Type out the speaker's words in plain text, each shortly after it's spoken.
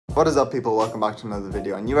What is up, people? Welcome back to another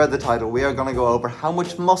video, and you read the title. We are going to go over how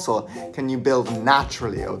much muscle can you build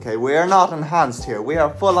naturally, okay? We are not enhanced here, we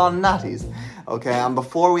are full-on natties, okay? And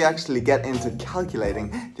before we actually get into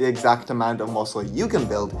calculating the exact amount of muscle you can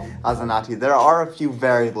build as a natty, there are a few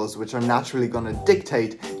variables which are naturally going to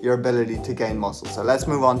dictate your ability to gain muscle. So let's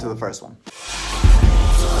move on to the first one.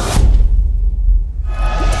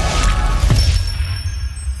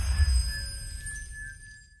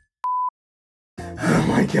 Oh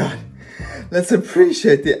my god, let's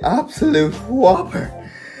appreciate the absolute whopper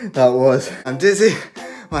that was. I'm dizzy,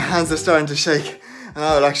 my hands are starting to shake, and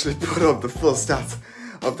I would actually put up the full stats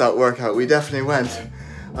of that workout. We definitely went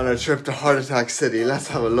on a trip to Heart Attack City. Let's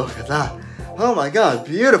have a look at that. Oh my god,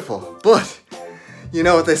 beautiful. But you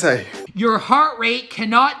know what they say, your heart rate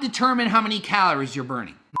cannot determine how many calories you're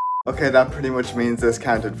burning. Okay, that pretty much means this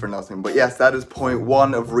counted for nothing. But yes, that is point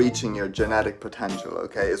one of reaching your genetic potential,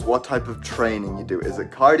 okay? Is what type of training you do. Is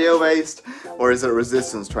it cardio based or is it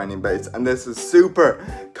resistance training based? And this is super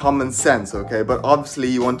common sense, okay? But obviously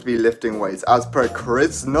you want to be lifting weights. As per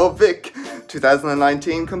Chris Novick,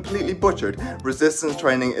 2019, completely butchered, resistance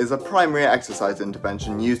training is a primary exercise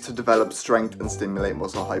intervention used to develop strength and stimulate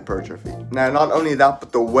muscle hypertrophy. Now, not only that,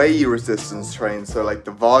 but the way you resistance train, so like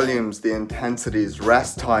the volumes, the intensities,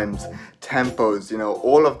 rest times, tempos, you know,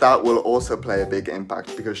 all of that will also play a big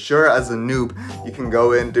impact. Because sure, as a noob, you can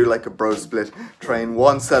go in, do like a bro split, train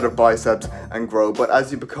one set of biceps and grow. But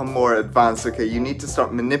as you become more advanced, okay, you need to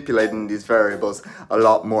start manipulating these variables a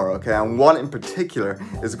lot more, okay? And one in particular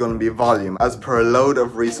is going to be volume, as per a load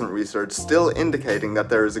of recent research still indicating that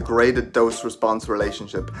there is a graded dose-response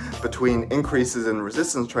relationship between increases in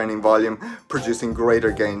resistance training volume producing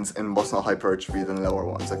greater gains in muscle hypertrophy than lower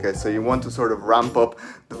ones, okay? So you want to sort of ramp up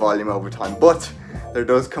the volume over time, but there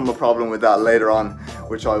does come a problem with that later on,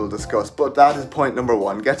 which I will discuss. But that is point number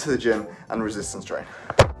one: get to the gym and resistance train.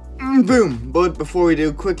 Boom! But before we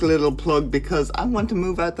do, quick little plug, because I want to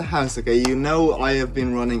move out the house, okay? You know I have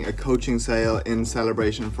been running a coaching sale in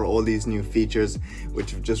celebration for all these new features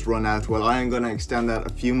which have just run out. Well, I am going to extend that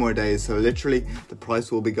a few more days, so literally the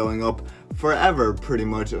price will be going up forever pretty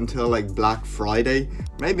much until like Black Friday.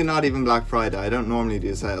 Maybe not even Black Friday, I don't normally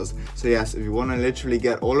do sales. So yes, if you want to literally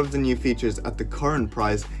get all of the new features at the current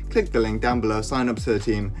price, click the link down below, sign up to the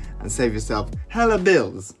team and save yourself hella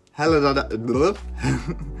bills. Hella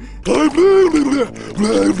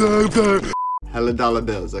dollar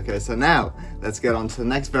bills. Okay, so now let's get on to the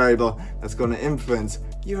next variable that's going to influence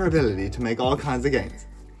your ability to make all kinds of gains.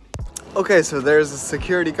 Okay, so there's a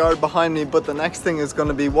security guard behind me, but the next thing is going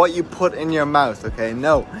to be what you put in your mouth, okay?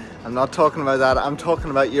 No, I'm not talking about that, I'm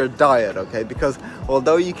talking about your diet, okay? Because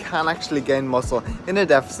although you can actually gain muscle in a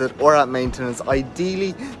deficit or at maintenance,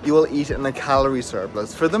 ideally you will eat in a calorie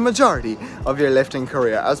surplus for the majority of your lifting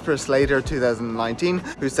career, as per Slater 2019,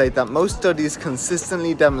 who state that most studies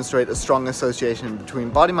consistently demonstrate a strong association between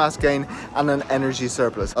body mass gain and an energy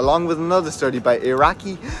surplus, along with another study by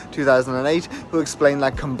Iraqi 2008, who explained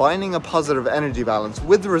that combining a positive energy balance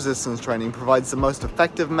with resistance training provides the most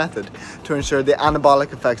effective method to ensure the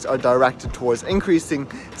anabolic effects are directed towards increasing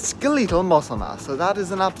skeletal muscle mass. So that is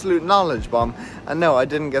an absolute knowledge bomb, and no, I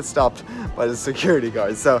didn't get stopped by the security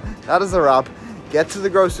guard. So that is a wrap. Get to the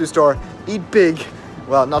grocery store, eat big,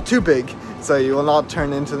 well, not too big, so you will not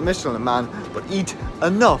turn into the Michelin man, but eat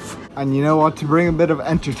enough. And you know what, to bring a bit of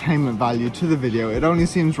entertainment value to the video, it only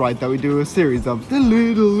seems right that we do a series of the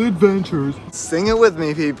little adventures. Sing it with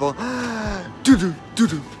me, people. Do-do,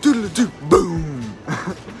 do-do, do-do-do, boom.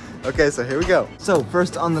 Okay, so here we go. So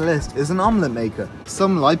first on the list is an omelette maker,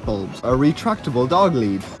 some light bulbs, a retractable dog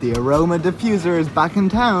lead, the aroma diffuser is back in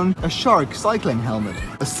town, a shark cycling helmet,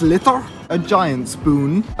 a slither, a giant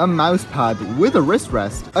spoon, a mouse pad with a wrist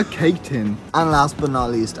rest, a cake tin, and last but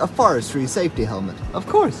not least, a forestry safety helmet, of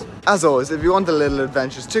course. As always, if you want the little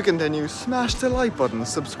adventures to continue, smash the like button,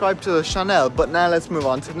 subscribe to the channel. But now let's move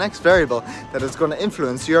on to the next variable that is going to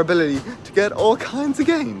influence your ability to get all kinds of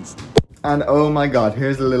gains. And oh my god,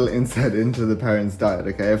 here's a little insight into the parents' diet,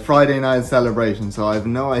 okay? A Friday night celebration, so I have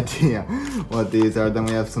no idea what these are. Then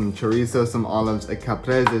we have some chorizo, some olives, a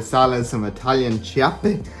caprese salad, some Italian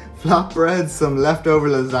chiappe, flatbread, some leftover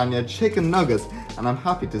lasagna, chicken nuggets, and I'm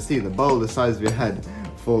happy to see the bowl the size of your head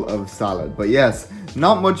full of salad. But yes,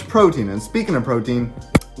 not much protein. And speaking of protein,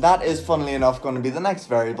 That is, funnily enough, going to be the next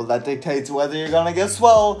variable that dictates whether you're going to get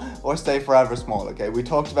swole or stay forever small, okay? We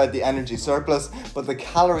talked about the energy surplus, but the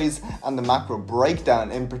calories and the macro breakdown,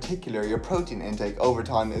 in particular your protein intake over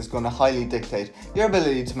time, is going to highly dictate your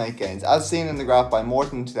ability to make gains, as seen in the graph by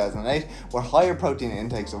Morton 2008, where higher protein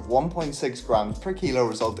intakes of 1.6 grams per kilo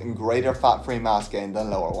result in greater fat-free mass gain than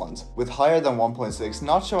lower ones, with higher than 1.6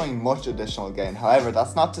 not showing much additional gain. However,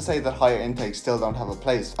 that's not to say that higher intakes still don't have a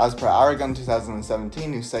place, as per Aragon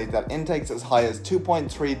 2017, who state that intakes as high as 2.3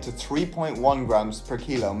 to 3.1 grams per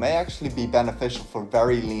kilo may actually be beneficial for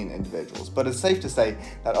very lean individuals, but it's safe to say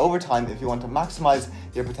that over time, if you want to maximize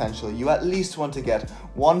your potential, you at least want to get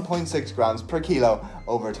 1.6 grams per kilo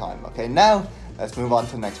over time. Okay, now let's move on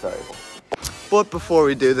to the next variable. But before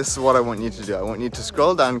we do, this is what I want you to do. I want you to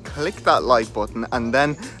scroll down, click that like button, and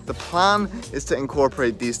then the plan is to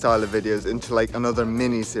incorporate these style of videos into like another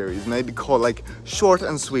mini series, maybe called like short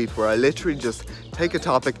and sweet, where I literally just take a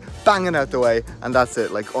topic, bang it out the way, and that's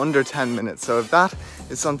it, like under 10 minutes. So if that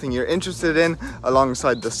is something you're interested in,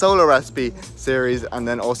 alongside the solo recipe series and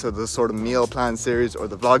then also the sort of meal plan series or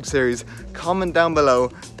the vlog series, comment down below.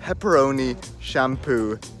 Pepperoni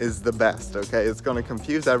shampoo is the best, okay? It's going to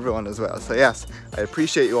confuse everyone as well. So yes, I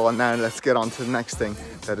appreciate you all. Now let's get on to the next thing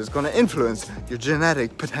that is going to influence your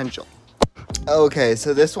genetic potential. Okay,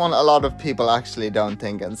 so this one a lot of people actually don't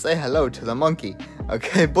think, and say hello to the monkey,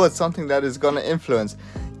 okay? But something that is going to influence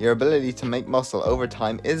your ability to make muscle over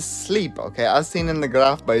time is sleep, okay? As seen in the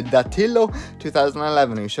graph by Datillo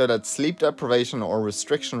 2011, who showed that sleep deprivation or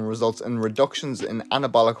restriction results in reductions in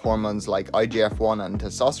anabolic hormones like IGF-1 and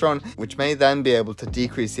testosterone, which may then be able to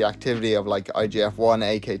decrease the activity of like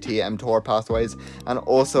IGF-1, AKT, mTOR pathways, and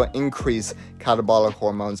also increase catabolic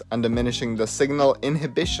hormones and diminishing the signal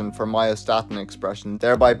inhibition for myostatin expression,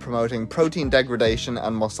 thereby promoting protein degradation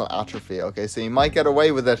and muscle atrophy, okay? So you might get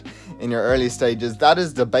away with it in your early stages. That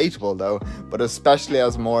is debatable though, but especially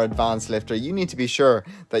as a more advanced lifter, you need to be sure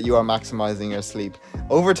that you are maximizing your sleep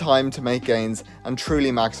over time to make gains and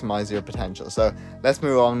truly maximize your potential. So let's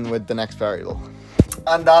move on with the next variable.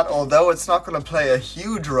 And that, although it's not going to play a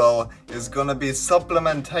huge role, is going to be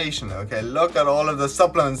supplementation, okay? Look at all of the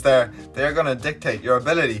supplements there. They're going to dictate your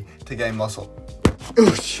ability to gain muscle.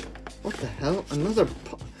 Oosh. What the hell? Another...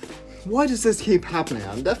 Why does this keep happening?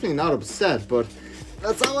 I'm definitely not upset, but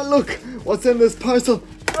let's have a look. What's in this parcel?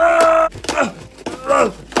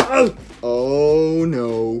 Oh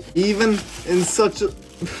no. Even in such a...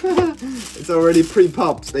 It's already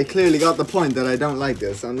pre-popped. They clearly got the point that I don't like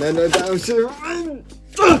this. And then I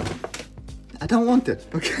don't want it.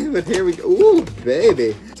 Okay, but here we go. Ooh,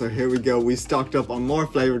 baby. So here we go. We stocked up on more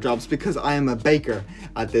flavor drops because I am a baker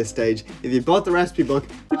at this stage. If you bought the recipe book,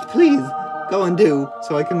 which please go and do,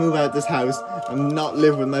 so I can move out this house and not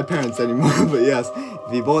live with my parents anymore. But yes,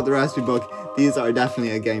 if you bought the recipe book, these are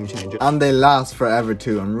definitely a game changer. And they last forever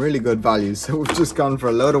too, and really good value. So we've just gone for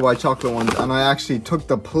a load of white chocolate ones, and I actually took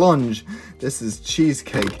the plunge. This is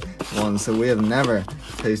cheesecake ones, so we have never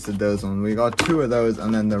tasted those ones. We got 2 of those,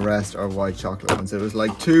 and then the rest are white chocolate ones. It was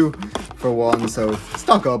like 2 for 1, so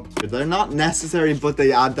stock up. They're not necessary, but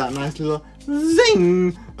they add that nice little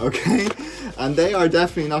zing, okay? And they are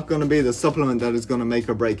definitely not going to be the supplement that is going to make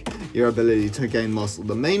or break your ability to gain muscle.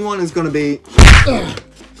 The main one is going to be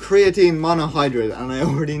creatine monohydrate, and I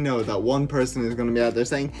already know that one person is going to be out there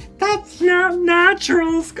saying, that's not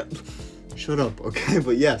natural. Shut up, okay?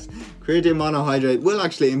 But yes, creatine monohydrate will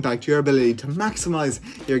actually impact your ability to maximize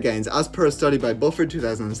your gains, as per a study by Buffer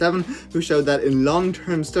 2007, who showed that in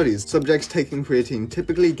long-term studies, subjects taking creatine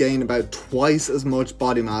typically gain about twice as much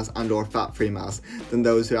body mass and or fat-free mass than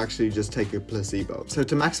those who actually just take a placebo. So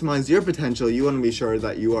to maximize your potential, you want to be sure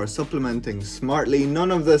that you are supplementing smartly. None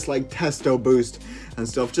of this like testo boost and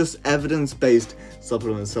stuff, just evidence-based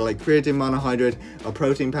supplements. So like creatine monohydrate, a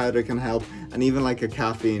protein powder can help, and even like a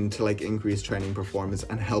caffeine to like increase training performance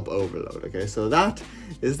and help overload. Okay, so that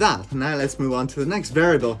is that. Now let's move on to the next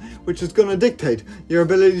variable, which is going to dictate your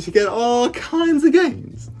ability to get all kinds of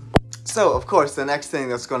gains. So of course the next thing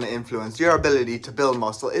that's going to influence your ability to build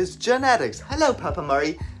muscle is genetics. Hello Papa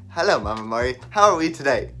Murray. Hello Mama Murray. How are we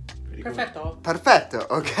today? Perfecto. Perfecto.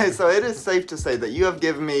 Okay, so it is safe to say that you have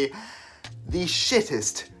given me the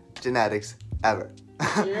shittest genetics ever.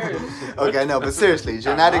 Okay, no, but seriously,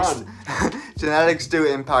 genetics do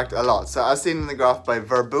impact a lot. So as seen in the graph by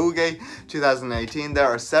Verbuge 2018, there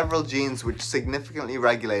are several genes which significantly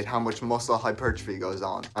regulate how much muscle hypertrophy goes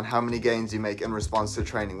on and how many gains you make in response to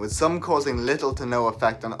training, with some causing little to no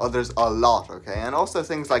effect and others a lot, okay? And also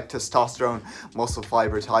things like testosterone, muscle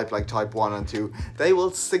fiber type like type 1 and 2, they will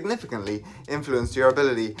significantly influence your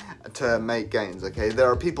ability to make gains, okay? There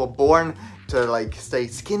are people born to like stay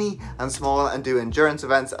skinny and small and do endurance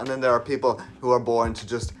events, and then there are people who are born to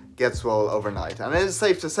just get swole overnight. And it is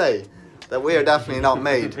safe to say that we are definitely not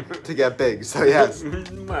made to get big. So yes,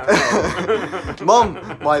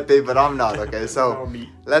 Mum might be, but I'm not. Okay, so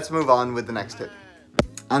let's move on with the next tip.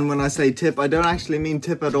 And when I say tip, I don't actually mean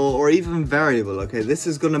tip at all, or even variable, okay? This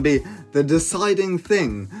is gonna be the deciding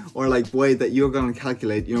thing, or like way that you're gonna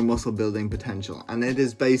calculate your muscle building potential. And it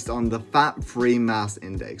is based on the fat-free mass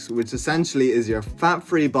index, which essentially is your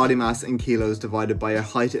fat-free body mass in kilos divided by your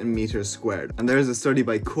height in meters squared. And there's a study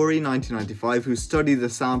by Curry 1995 who studied a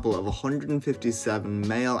sample of 157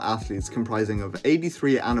 male athletes comprising of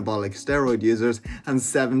 83 anabolic steroid users and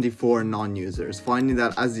 74 non-users, finding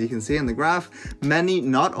that, as you can see in the graph, many,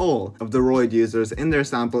 not all, of the roid users in their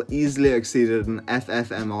sample easily exceeded an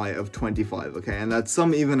FFMI of 25, okay, and that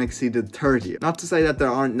some even exceeded 30. Not to say that there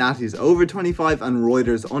aren't natties over 25 and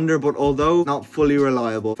roiders under, but although not fully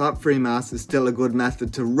reliable, fat-free mass is still a good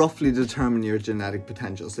method to roughly determine your genetic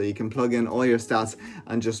potential. So you can plug in all your stats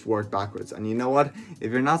and just work backwards. And you know what?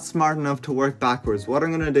 If you're not smart enough to work backwards, what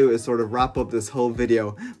I'm gonna do is sort of wrap up this whole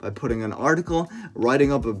video by putting an article,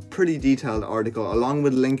 writing up a pretty detailed article, along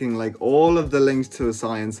with linking like all of the links to the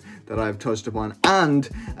science that I've touched upon, and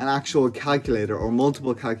an actual calculator or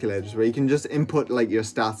multiple calculators where you can just input like your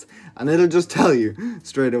stats and it'll just tell you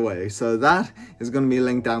straight away. So that is going to be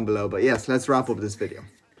linked down below. But yes, let's wrap up this video.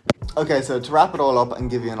 Okay, so to wrap it all up and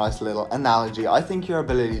give you a nice little analogy, I think your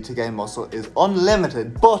ability to gain muscle is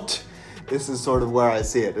unlimited, but this is sort of where I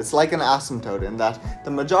see it. It's like an asymptote in that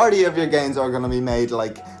the majority of your gains are going to be made,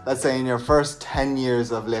 like, let's say in your first 10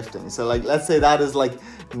 years of lifting. So like, let's say that is like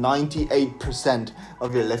 98%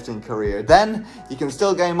 of your lifting career. Then you can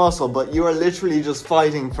still gain muscle, but you are literally just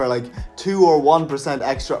fighting for like 2 or 1%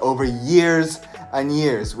 extra over years and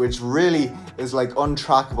years, which really is like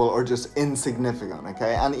untrackable or just insignificant,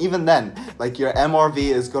 okay? And even then, like your MRV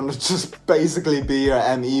is gonna just basically be your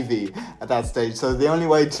MEV at that stage. So the only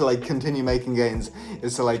way to like continue making gains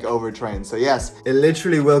is to like overtrain. So yes, it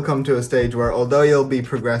literally will come to a stage where although you'll be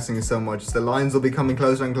progressing so much, the lines will be coming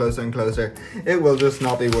closer and closer and closer, it will just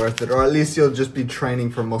not be worth it, or at least you'll just be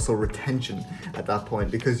training for muscle retention at that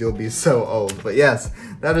point because you'll be so old. But yes,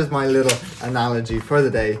 that is my little analogy for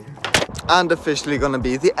the day. And officially gonna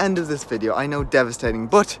be the end of this video. I know, devastating,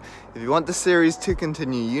 but if you want the series to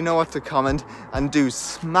continue, you know what to comment and do.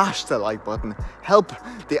 Smash the like button, help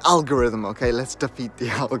the algorithm, okay? Let's defeat the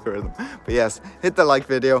algorithm. But yes, hit the like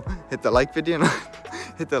video, hit the like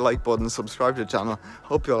button, subscribe to the channel.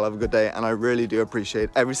 Hope you all have a good day, and I really do appreciate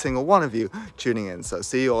every single one of you tuning in. So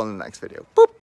see you all in the next video. Boop.